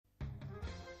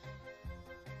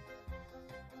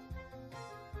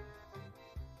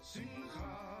Simcha,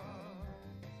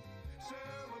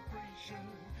 celebration,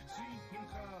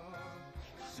 Simcha,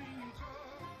 Simcha,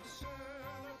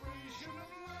 celebration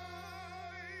of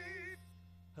life.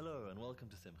 Hello and welcome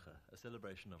to Simcha, a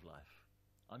celebration of life.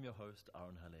 I'm your host,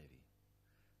 Aaron Halevi.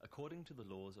 According to the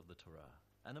laws of the Torah,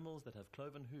 animals that have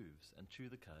cloven hooves and chew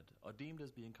the cud are deemed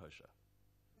as being kosher.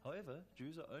 However,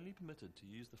 Jews are only permitted to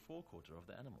use the forequarter of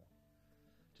the animal.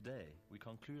 Today, we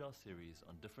conclude our series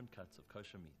on different cuts of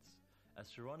kosher meats, as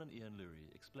Sharon and Ian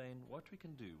Lurie explain what we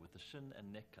can do with the shin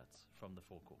and neck cuts from the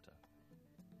forequarter.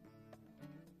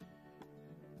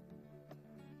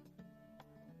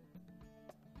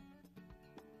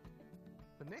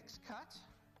 The next cut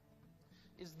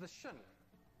is the shin.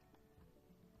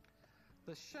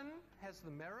 The shin has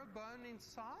the marrow bone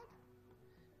inside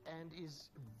and is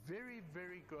very,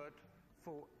 very good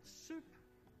for soup,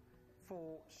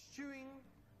 for stewing,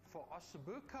 for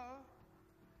ossobuco,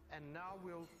 and now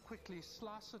we'll quickly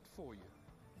slice it for you.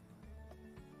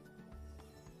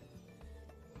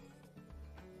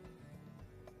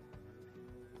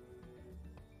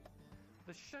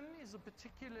 The shin is a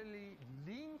particularly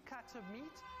lean cut of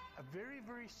meat, a very,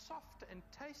 very soft and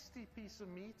tasty piece of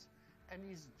meat, and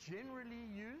is generally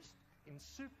used in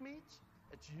soup meat.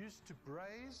 It's used to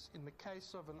braise in the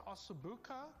case of an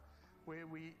ossobuco, where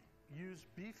we use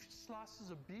slices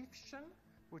of beef shin,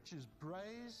 which is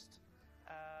braised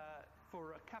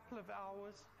for a couple of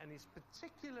hours and is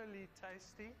particularly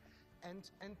tasty and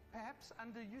perhaps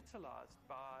underutilized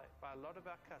by a lot of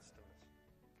our customers.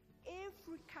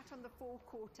 Every cut on the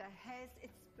forequarter has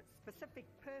its specific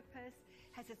purpose,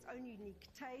 has its own unique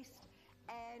taste,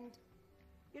 and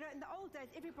you know, in the old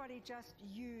days, everybody just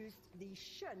used the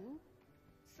shin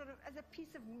sort of as a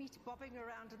piece of meat bobbing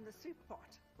around in the soup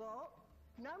pot. Well,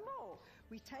 no more.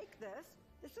 We take this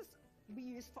we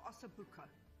use for ossobuco.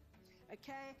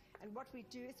 Okay, and what we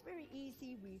do, it's very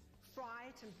easy. We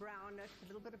fry it and brown it with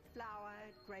a little bit of flour,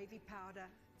 gravy powder,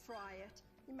 fry it.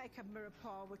 You make a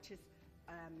mirepoix, which is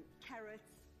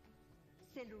carrots,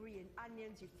 celery and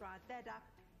onions. You fry that up,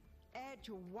 add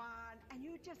your wine, and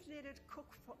you just let it cook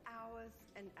for hours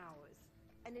and hours.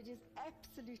 And it is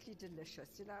absolutely delicious.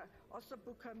 You know,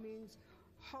 ossobuco means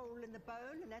hole in the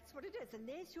bone, and that's what it is. And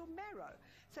there's your marrow.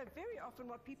 So very often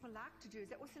what people like to do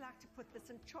is they also like to put this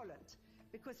in cholent,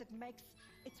 because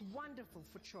it's wonderful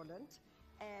for cholent,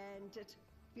 and it,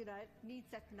 you know, it needs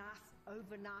that nice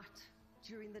overnight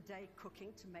during the day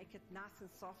cooking to make it nice and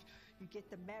soft. You get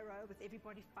the marrow with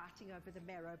everybody fighting over the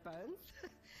marrow bones.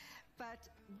 But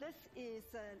this is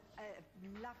a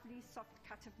lovely soft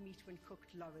cut of meat when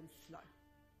cooked low and slow.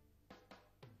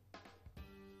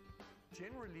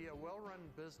 Generally, a well-run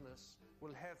business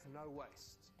will have no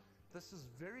waste. This is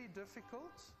very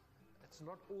difficult. It's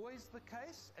not always the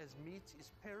case, as meat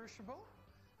is perishable,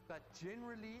 but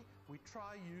generally we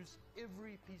try to use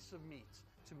every piece of meat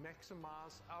to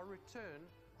maximize our return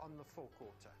on the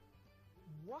forequarter.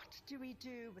 What do we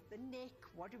do with the neck?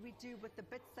 What do we do with the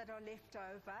bits that are left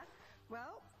over?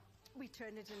 Well, we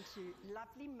turn it into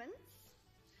lovely mince,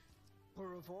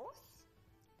 boerewors,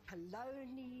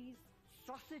 polonies,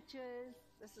 sausages.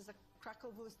 This is a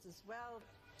krackelwurst as well.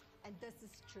 And this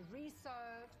is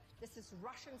chorizo. This is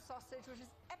Russian sausage, which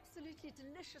is absolutely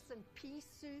delicious in pea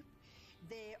soup.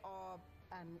 There are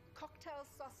cocktail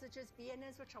sausages,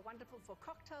 Viennas, which are wonderful for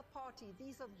cocktail party.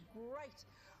 These are great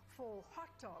for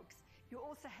hot dogs. You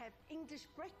also have English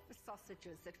breakfast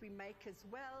sausages that we make as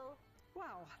well.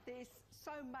 Wow, there's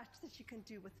so much that you can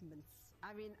do with mince.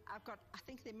 I mean, I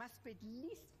think there must be at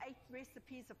least 8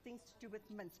 recipes of things to do with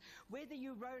mince. Whether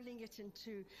you're rolling it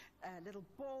into little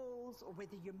balls or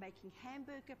whether you're making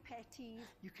hamburger patties,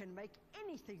 you can make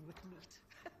anything with meat.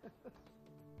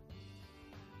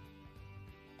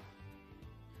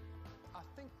 I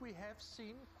think we have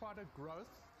seen quite a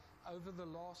growth over the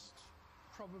last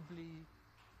probably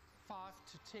 5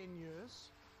 to 10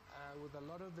 years. With a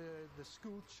lot of the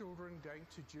school children going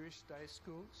to Jewish day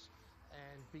schools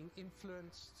and being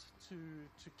influenced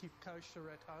to keep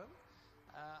kosher at home.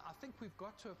 I think we've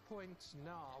got to a point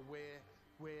now where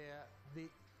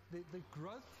the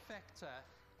growth factor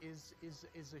is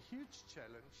a huge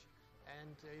challenge,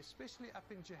 and especially up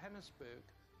in Johannesburg,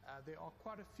 there are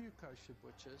quite a few kosher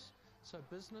butchers. So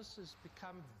business has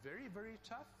become very, very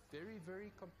tough, very,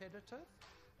 very competitive.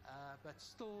 But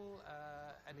still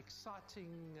an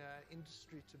exciting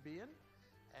industry to be in,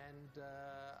 and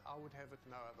I would have it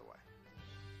no other way.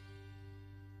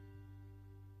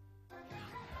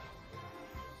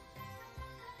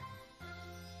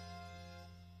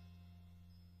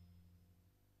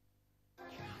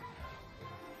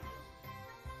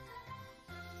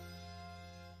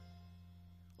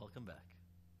 Welcome back.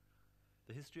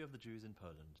 The history of the Jews in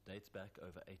Poland dates back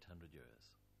over 800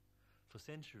 years. For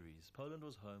centuries, Poland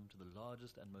was home to the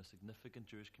largest and most significant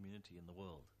Jewish community in the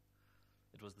world.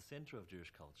 It was the center of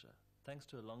Jewish culture, thanks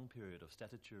to a long period of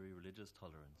statutory religious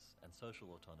tolerance and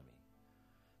social autonomy.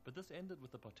 But this ended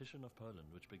with the partition of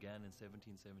Poland, which began in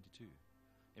 1772,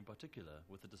 in particular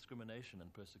with the discrimination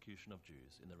and persecution of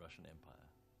Jews in the Russian Empire.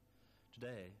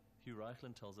 Today, Hugh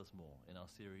Raichlin tells us more in our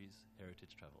series,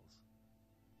 Heritage Travels.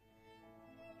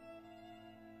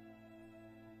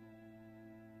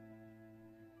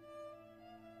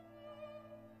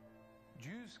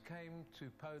 Jews came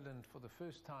to Poland for the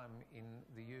first time in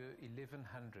the year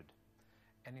 1100.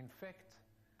 And in fact,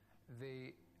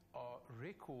 there are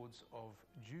records of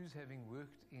Jews having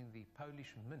worked in the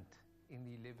Polish mint in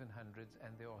the 1100s,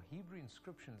 and there are Hebrew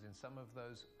inscriptions in some of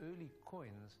those early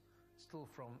coins still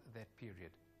from that period.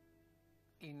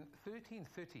 In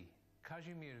 1330,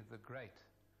 Kazimierz the Great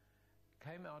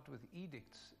came out with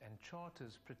edicts and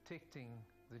charters protecting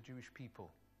the Jewish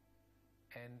people.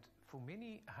 And for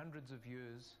many hundreds of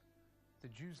years, the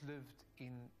Jews lived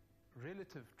in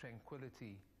relative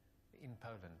tranquility in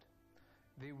Poland.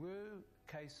 There were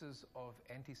cases of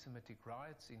anti-Semitic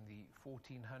riots in the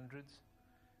 1400s,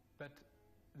 but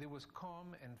there was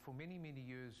calm, and for many, many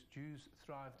years, Jews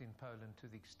thrived in Poland to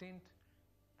the extent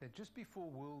that just before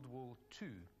World War II,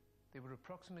 there were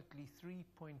approximately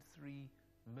 3.3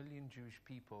 million Jewish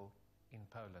people in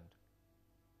Poland.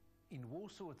 In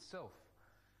Warsaw itself,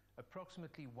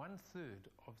 approximately 1/3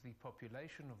 of the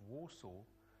population of Warsaw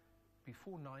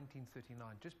before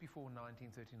 1939, just before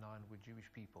 1939, were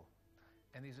Jewish people.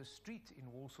 And there's a street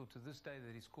in Warsaw to this day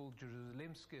that is called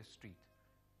Jeruzalemska Street,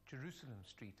 Jerusalem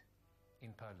Street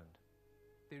in Poland.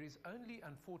 There is only,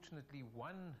 unfortunately,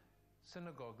 one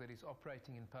synagogue that is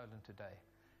operating in Poland today,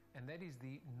 and that is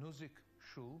the Nozyk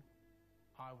Shul.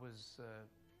 I was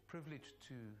privileged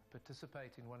to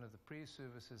participate in one of the prayer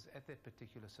services at that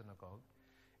particular synagogue,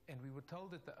 and we were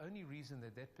told that the only reason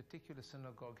that that particular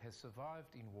synagogue has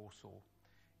survived in Warsaw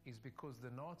is because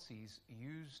the Nazis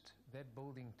used that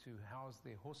building to house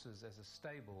their horses as a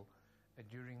stable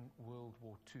during World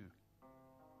War II.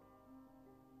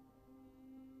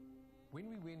 When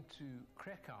we went to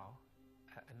Krakow,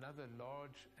 another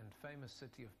large and famous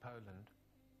city of Poland,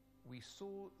 we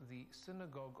saw the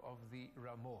synagogue of the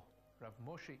Ramo, Rav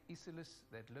Moshe Isilis,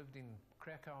 that lived in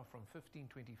Krakow from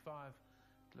 1525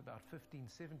 till about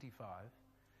 1575,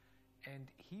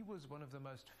 and he was one of the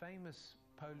most famous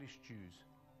Polish Jews.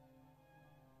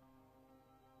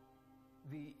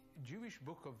 The Jewish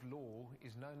book of law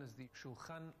is known as the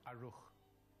Shulchan Aruch,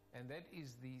 and that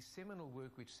is the seminal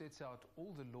work which sets out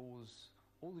all the laws,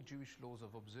 all the Jewish laws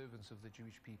of observance of the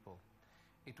Jewish people.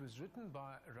 It was written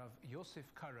by Rav Yosef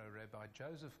Karo, Rabbi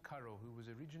Joseph Karo, who was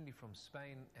originally from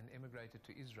Spain and emigrated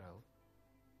to Israel.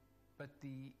 But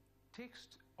the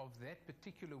text of that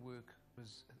particular work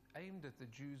was aimed at the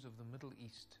Jews of the Middle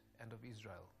East and of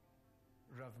Israel.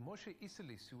 Rav Moshe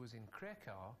Isilis, who was in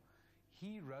Krakow,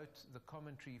 he wrote the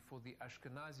commentary for the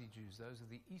Ashkenazi Jews. Those are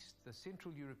the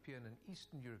Central European and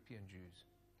Eastern European Jews.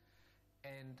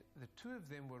 And the two of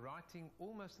them were writing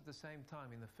almost at the same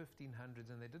time in the 1500s,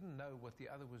 and they didn't know what the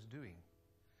other was doing.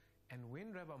 And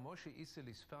when Rabbi Moshe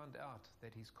Isilis found out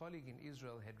that his colleague in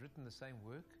Israel had written the same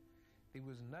work, there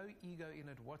was no ego in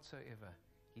it whatsoever.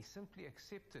 He simply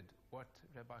accepted what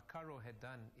Rabbi Karo had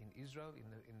done in Israel,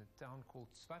 in the town called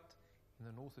Tzfat, in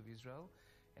the north of Israel,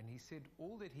 and he said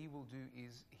all that he will do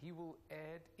is he will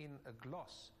add in a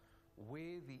gloss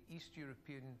where the East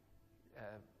European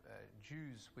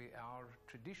Jews, where our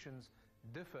traditions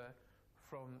differ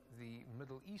from the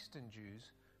Middle Eastern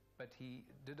Jews, but he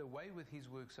did away with his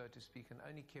work, so to speak, and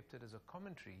only kept it as a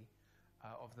commentary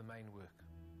of the main work.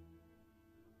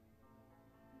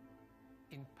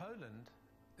 In Poland,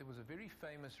 there was a very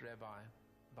famous rabbi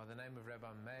by the name of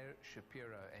Rabbi Meir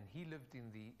Shapiro, and he lived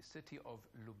in the city of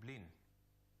Lublin.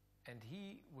 And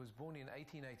he was born in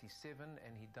 1887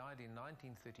 and he died in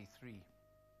 1933,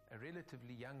 a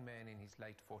relatively young man in his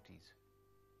late 40s.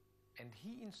 And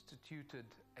he instituted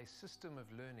a system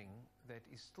of learning that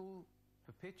is still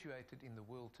perpetuated in the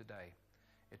world today.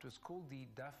 It was called the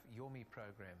Daf Yomi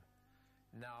program.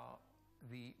 Now,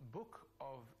 the book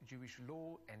of Jewish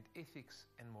law and ethics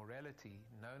and morality,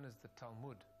 known as the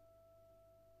Talmud,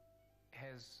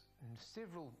 has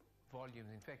several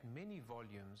volumes, in fact many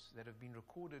volumes, that have been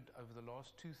recorded over the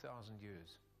last 2,000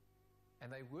 years.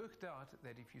 And they worked out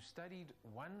that if you studied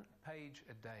 1 page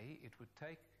a day, it would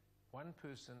take one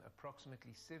person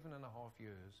approximately 7.5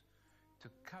 years to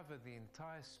cover the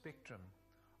entire spectrum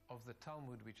of the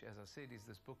Talmud, which, as I said, is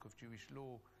this book of Jewish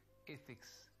law,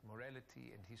 ethics,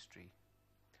 morality, and history.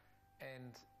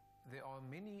 And there are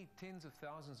many tens of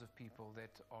thousands of people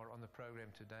that are on the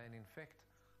program today, and in fact,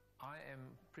 I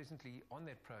am presently on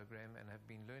that program and have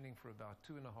been learning for about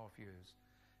 2.5 years,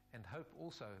 and hope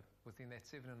also within that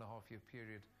 7.5 year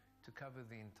period to cover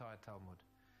the entire Talmud.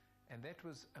 And that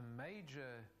was a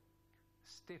major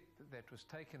step that was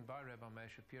taken by Rabbi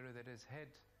Moshe Montefiore that has had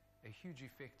a huge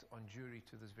effect on Jewry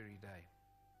to this very day.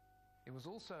 There was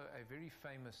also a very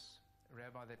famous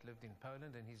rabbi that lived in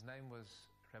Poland, and his name was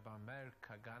Rabbi Meir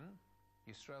Kagan,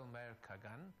 Yisrael Meir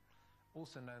Kagan,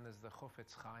 also known as the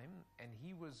Chofetz Chaim, and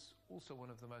he was also one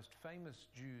of the most famous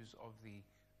Jews of the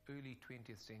early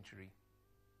 20th century.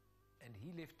 And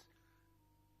he left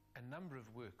a number of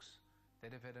works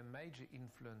that have had a major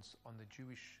influence on the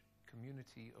Jewish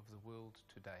community of the world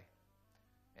today.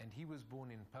 And he was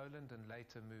born in Poland and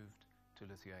later moved to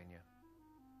Lithuania.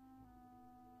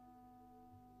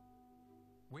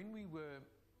 When we were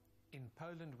in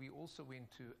Poland, we also went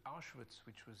to Auschwitz,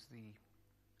 which was the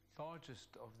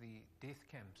largest of the death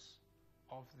camps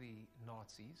of the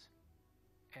Nazis,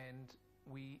 and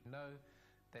we know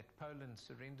that Poland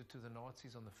surrendered to the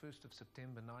Nazis on the 1st of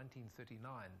September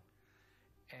 1939,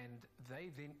 and they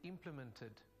then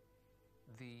implemented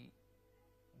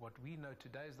what we know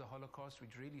today as the Holocaust,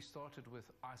 which really started with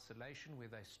isolation,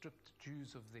 where they stripped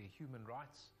Jews of their human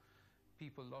rights.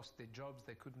 People lost their jobs,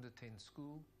 they couldn't attend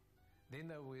school. Then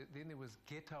there was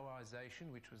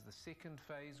ghettoization, which was the second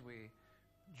phase, where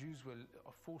Jews were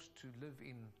forced to live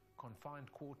in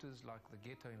confined quarters, like the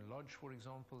ghetto in Lodz, for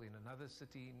example, in another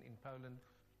city in Poland.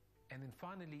 And then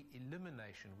finally,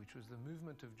 elimination, which was the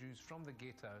movement of Jews from the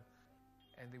ghetto.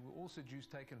 And there were also Jews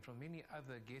taken from many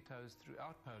other ghettos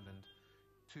throughout Poland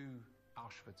to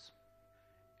Auschwitz.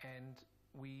 And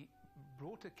we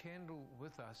brought a candle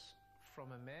with us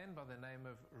from a man by the name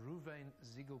of Reuven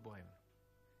Ziegelboim.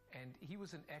 And he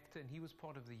was an actor, and he was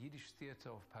part of the Yiddish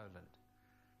theater of Poland.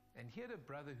 And he had a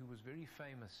brother who was very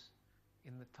famous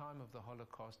in the time of the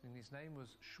Holocaust, and his name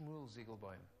was Shmuel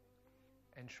Ziegelboim.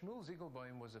 And Shmuel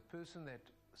Ziegelboim was a person that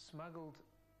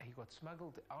got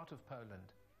smuggled out of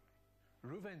Poland.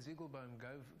 Reuven Ziegelboim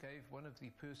gave one of the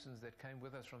persons that came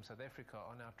with us from South Africa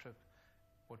on our trip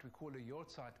what we call a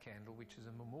Yortzeit candle, which is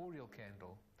a memorial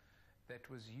candle that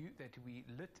we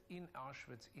lit in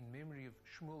Auschwitz in memory of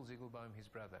Shmuel Ziegelboim, his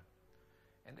brother.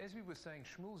 And as we were saying,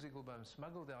 Shmuel Ziegelboim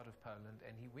smuggled out of Poland,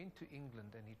 and he went to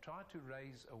England, and he tried to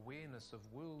raise awareness of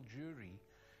world Jewry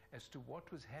as to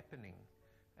what was happening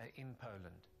in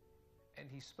Poland. And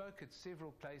he spoke at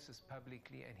several places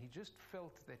publicly, and he just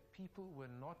felt that people were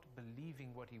not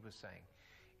believing what he was saying.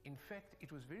 In fact,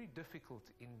 it was very difficult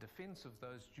in defense of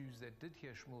those Jews that did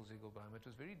hear Shmuel Ziegelboim. It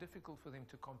was very difficult for them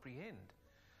to comprehend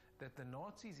that the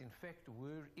Nazis, in fact,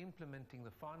 were implementing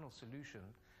the final solution,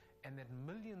 and that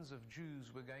millions of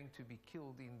Jews were going to be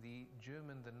killed in the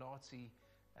Nazi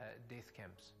death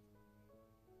camps.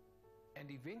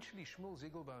 And eventually Shmuel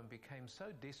Ziegelboim became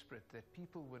so desperate that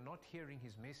people were not hearing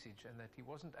his message, and that he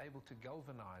wasn't able to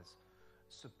galvanize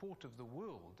support of the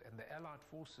world and the Allied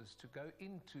forces to go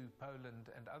into Poland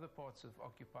and other parts of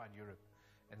occupied Europe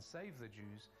and save the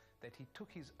Jews, that he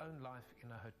took his own life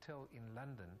in a hotel in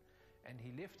London. And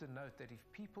he left a note that if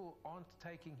people aren't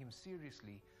taking him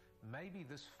seriously, maybe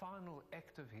this final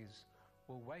act of his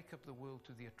will wake up the world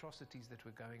to the atrocities that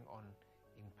were going on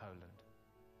in Poland.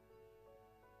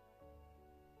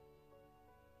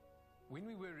 When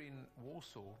we were in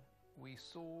Warsaw, we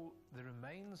saw the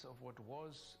remains of what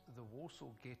was the Warsaw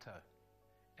Ghetto.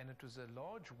 And it was a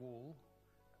large wall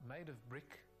made of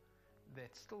brick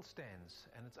that still stands.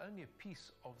 And it's only a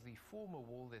piece of the former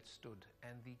wall that stood.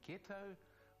 And the ghetto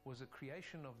was a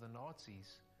creation of the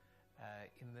Nazis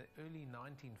in the early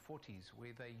 1940s,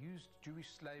 where they used Jewish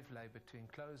slave labor to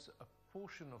enclose a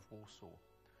portion of Warsaw,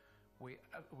 where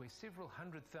several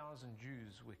 100,000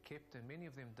 Jews were kept, and many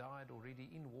of them died already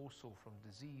in Warsaw from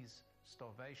disease,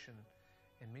 starvation,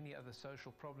 and many other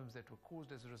social problems that were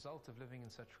caused as a result of living in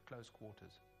such close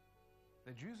quarters.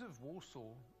 The Jews of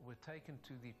Warsaw were taken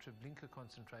to the Treblinka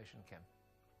concentration camp.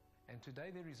 And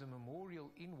today there is a memorial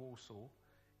in Warsaw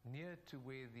near to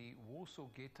where the Warsaw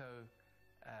Ghetto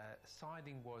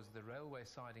siding was, the railway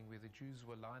siding where the Jews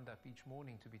were lined up each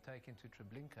morning to be taken to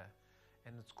Treblinka,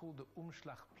 and it's called the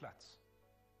Umschlagplatz.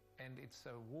 And it's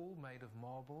a wall made of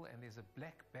marble, and there's a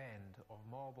black band of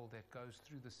marble that goes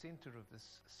through the center of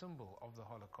this symbol of the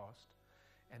Holocaust.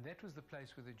 And that was the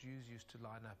place where the Jews used to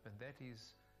line up, and that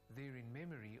is there in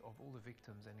memory of all the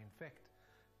victims. And in fact,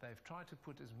 they've tried to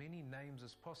put as many names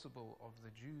as possible of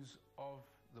the Jews of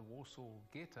the Warsaw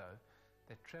Ghetto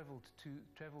that traveled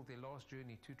their last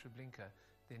journey to Treblinka.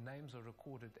 Their names are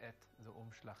recorded at the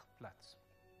Umschlagplatz.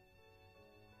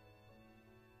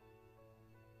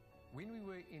 When we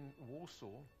were in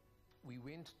Warsaw, we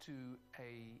went to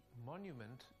a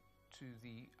monument to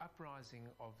the uprising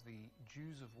of the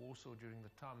Jews of Warsaw during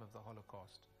the time of the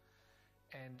Holocaust.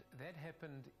 And that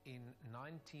happened in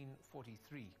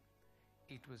 1943.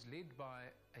 It was led by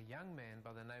a young man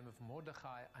by the name of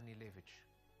Mordechai Anilevich.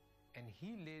 And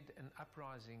he led an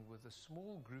uprising with a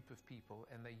small group of people,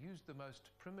 and they used the most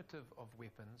primitive of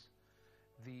weapons.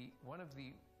 One of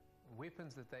the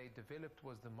weapons that they developed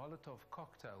was the Molotov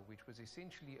cocktail, which was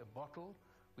essentially a bottle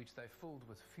which they filled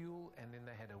with fuel, and then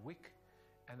they had a wick,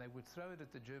 and they would throw it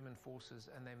at the German forces,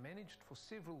 and they managed for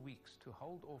several weeks to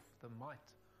hold off the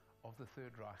might of the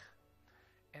Third Reich.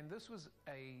 And this was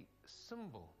a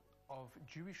symbol of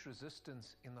Jewish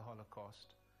resistance in the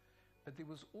Holocaust, but there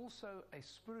was also a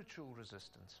spiritual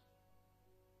resistance.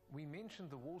 We mentioned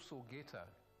the Warsaw Ghetto,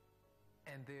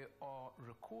 and there are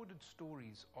recorded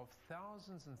stories of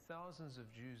thousands and thousands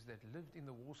of Jews that lived in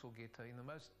the Warsaw Ghetto in the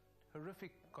most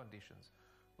horrific conditions,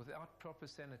 without proper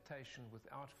sanitation,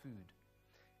 without food.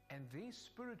 And their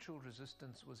spiritual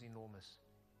resistance was enormous.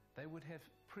 They would have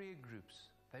prayer groups,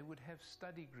 they would have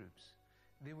study groups,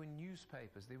 there were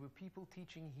newspapers, there were people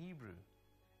teaching Hebrew,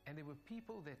 and there were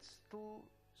people that still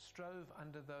strove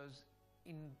under those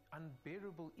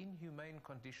unbearable, inhumane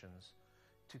conditions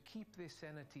to keep their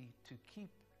sanity, to keep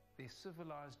their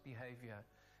civilized behavior.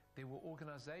 There were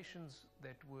organizations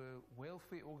that were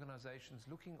welfare organizations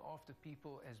looking after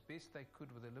people as best they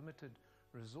could with the limited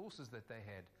resources that they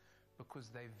had, because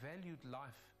they valued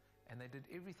life and they did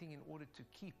everything in order to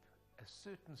keep a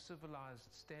certain civilized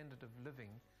standard of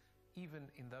living, even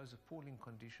in those appalling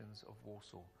conditions of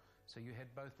Warsaw. So you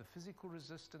had both the physical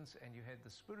resistance and you had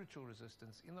the spiritual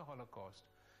resistance in the Holocaust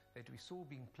that we saw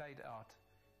being played out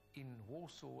in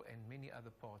Warsaw and many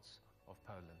other parts of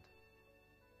Poland.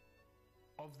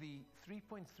 Of the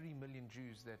 3.3 million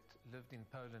Jews that lived in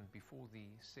Poland before the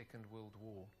Second World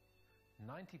War,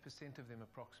 90% of them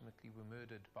approximately were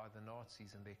murdered by the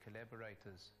Nazis and their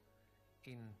collaborators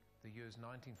in the years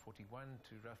 1941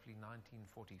 to roughly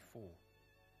 1944.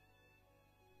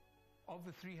 Of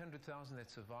the 300,000 that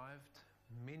survived,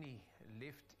 many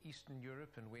left Eastern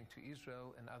Europe and went to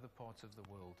Israel and other parts of the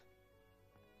world.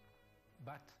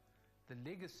 But the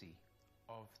legacy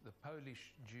of the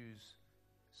Polish Jews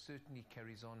certainly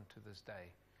carries on to this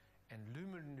day. And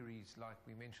luminaries, like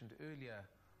we mentioned earlier,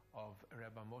 of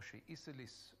Rabbi Moshe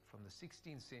Isserlis from the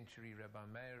 16th century, Rabbi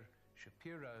Meir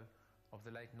Shapiro of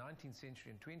the late 19th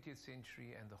century and 20th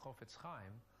century, and the Chofetz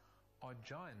Chaim are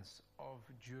giants of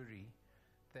Jewry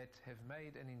that have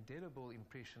made an indelible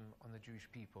impression on the Jewish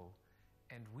people.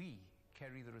 And we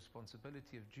carry the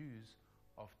responsibility of Jews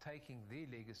of taking their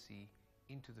legacy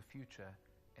into the future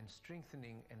and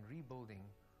strengthening and rebuilding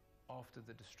after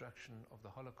the destruction of the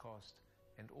Holocaust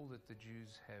and all that the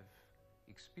Jews have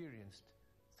experienced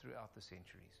throughout the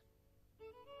centuries.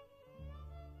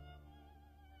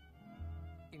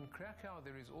 In Krakow,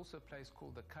 there is also a place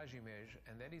called the Kazimierz,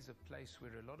 and that is a place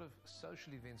where a lot of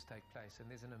social events take place. And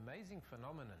there's an amazing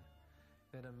phenomenon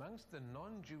that amongst the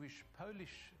non-Jewish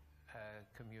Polish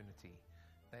community,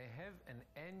 they have an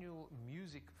annual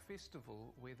music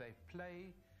festival where they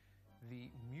play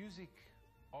the music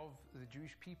of the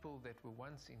Jewish people that were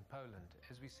once in Poland.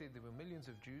 As we said, there were millions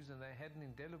of Jews, and they had an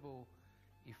indelible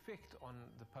effect on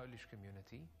the Polish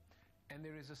community. And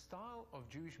there is a style of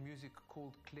Jewish music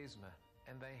called klezmer,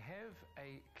 and they have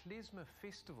a klezmer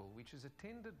festival which is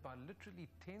attended by literally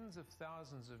tens of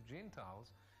thousands of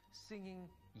Gentiles singing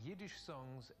Yiddish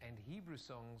songs and Hebrew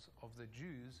songs of the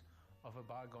Jews of a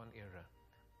bygone era.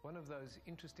 One of those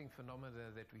interesting phenomena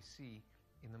that we see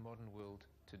in the modern world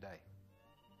today.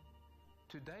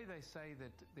 Today they say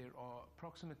that there are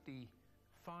approximately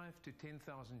 5,000 to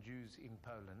 10,000 Jews in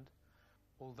Poland.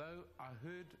 Although I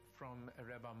heard from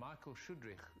Rabbi Michael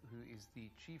Shudrich, who is the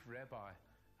chief rabbi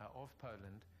of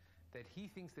Poland, that he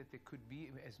thinks that there could be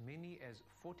as many as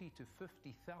 40,000 to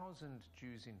 50,000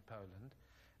 Jews in Poland.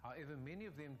 However, many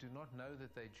of them do not know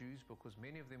that they're Jews, because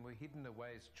many of them were hidden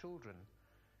away as children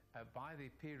by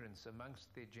their parents amongst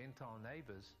their Gentile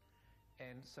neighbors.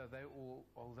 And so they all,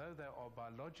 although they are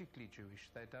biologically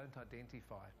Jewish, they don't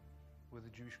identify with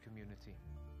the Jewish community.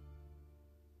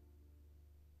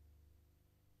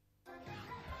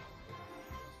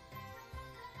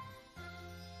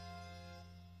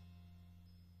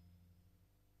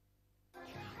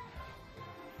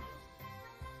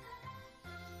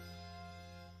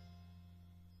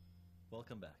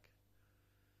 Welcome back.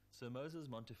 Sir Moses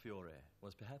Montefiore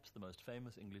was perhaps the most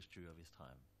famous English Jew of his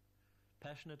time.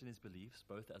 Passionate in his beliefs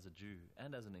both as a Jew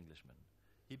and as an Englishman,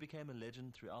 he became a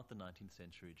legend throughout the 19th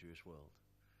century Jewish world.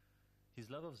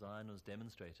 His love of Zion was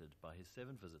demonstrated by his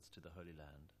 7 visits to the Holy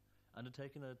Land,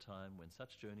 undertaken at a time when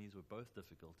such journeys were both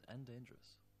difficult and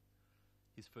dangerous.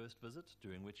 His first visit,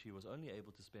 during which he was only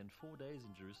able to spend 4 days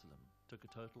in Jerusalem, took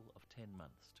a total of 10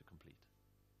 months to complete.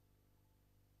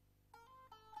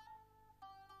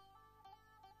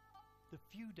 The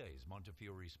few days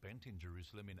Montefiore spent in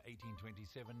Jerusalem in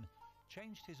 1827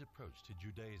 changed his approach to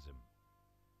Judaism.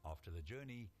 After the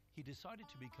journey, he decided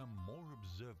to become more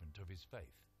observant of his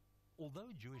faith.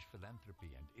 Although Jewish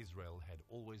philanthropy and Israel had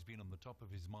always been on the top of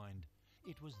his mind,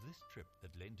 it was this trip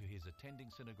that led to his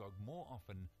attending synagogue more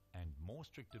often and more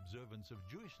strict observance of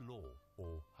Jewish law,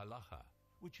 or halacha,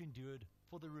 which endured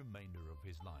for the remainder of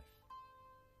his life.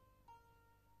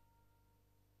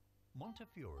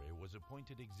 Montefiore was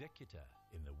appointed executor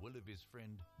in the will of his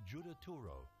friend Judah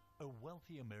Turo, a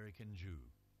wealthy American Jew.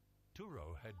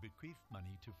 Turo had bequeathed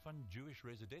money to fund Jewish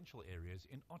residential areas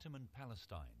in Ottoman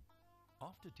Palestine.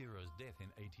 After Turo's death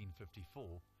in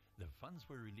 1854, the funds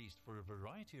were released for a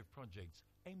variety of projects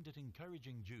aimed at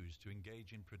encouraging Jews to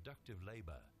engage in productive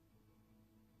labor.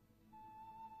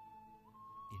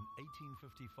 In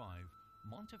 1855,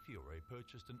 Montefiore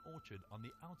purchased an orchard on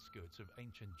the outskirts of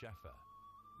ancient Jaffa.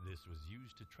 This was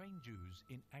used to train Jews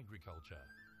in agriculture.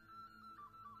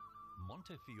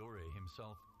 Montefiore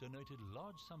himself donated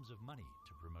large sums of money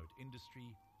to promote industry,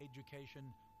 education,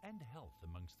 and health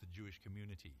amongst the Jewish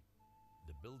community.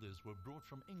 The builders were brought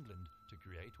from England to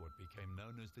create what became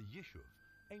known as the Yishuv,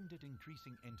 aimed at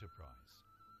increasing enterprise.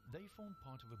 They formed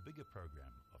part of a bigger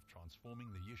program of transforming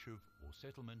the Yishuv, or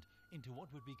settlement, into what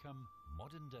would become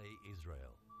modern-day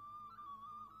Israel.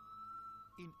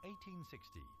 In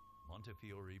 1860,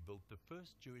 Montefiore built the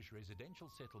first Jewish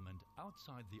residential settlement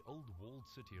outside the old walled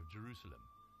city of Jerusalem,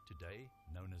 today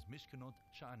known as Mishkanot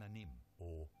Sha'ananim,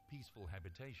 or peaceful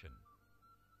habitation.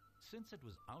 Since it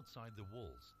was outside the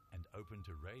walls and open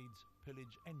to raids,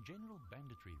 pillage, and general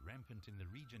banditry rampant in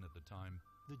the region at the time,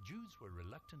 the Jews were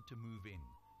reluctant to move in,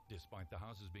 despite the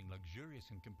houses being luxurious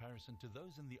in comparison to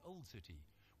those in the old city,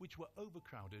 which were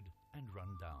overcrowded and run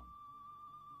down.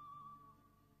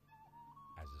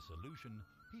 As a solution,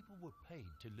 people were paid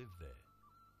to live there.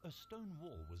 A stone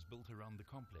wall was built around the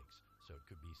complex so it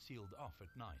could be sealed off at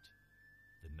night.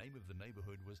 The name of the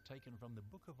neighborhood was taken from the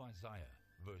book of Isaiah,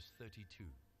 verse 32.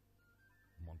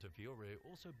 Montefiore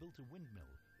also built a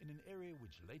windmill in an area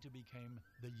which later became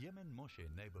the Yemen Moshe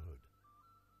neighborhood.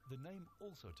 The name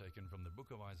also taken from the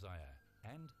book of Isaiah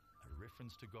and a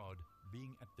reference to God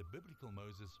being at the biblical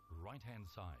Moses' right-hand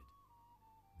side.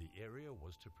 The area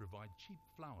was to provide cheap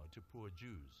flour to poor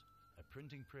Jews, a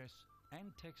printing press and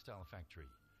textile factory,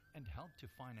 and helped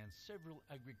to finance several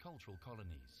agricultural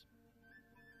colonies.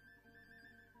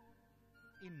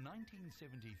 In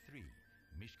 1973,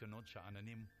 Mishkanot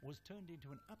Sha'ananim was turned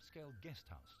into an upscale guest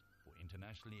house for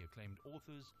internationally acclaimed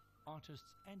authors,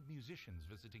 artists, and musicians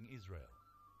visiting Israel.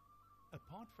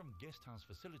 Apart from guest house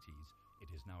facilities, it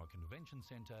is now a convention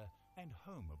center and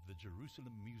home of the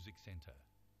Jerusalem Music Center.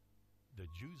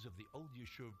 The Jews of the old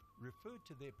Yishuv referred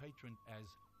to their patron as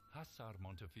Hasar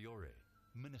Montefiore,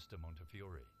 Minister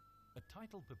Montefiore, a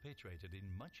title perpetuated in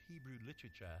much Hebrew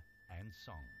literature and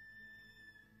song.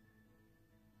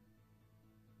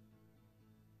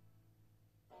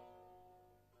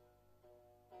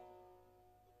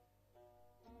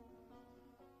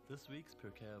 This week's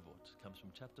Pirkei Avot comes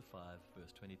from chapter 5,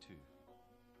 verse 22.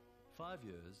 5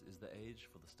 years is the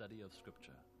age for the study of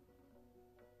Scripture.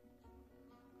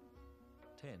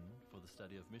 10 for the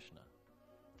study of Mishnah.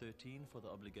 13 for the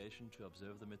obligation to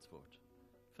observe the mitzvot.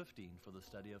 15 for the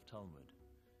study of Talmud.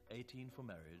 18 for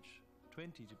marriage.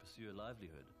 20 to pursue a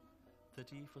livelihood.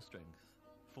 30 for strength.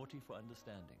 40 for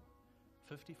understanding.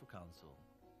 50 for counsel.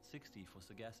 60 for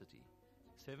sagacity.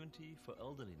 70 for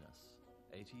elderliness.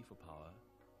 80 for power.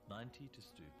 90 to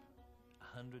stoop,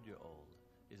 100-year-old,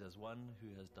 is as one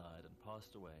who has died and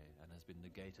passed away and has been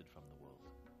negated from the world.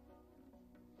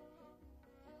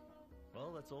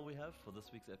 Well, that's all we have for this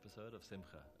week's episode of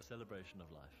Simcha, a celebration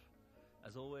of life.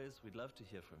 As always, we'd love to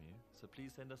hear from you, so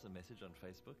please send us a message on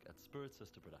Facebook at Spirit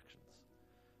Sister Productions.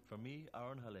 From me,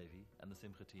 Aaron Halevi, and the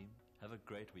Simcha team, have a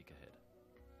great week ahead.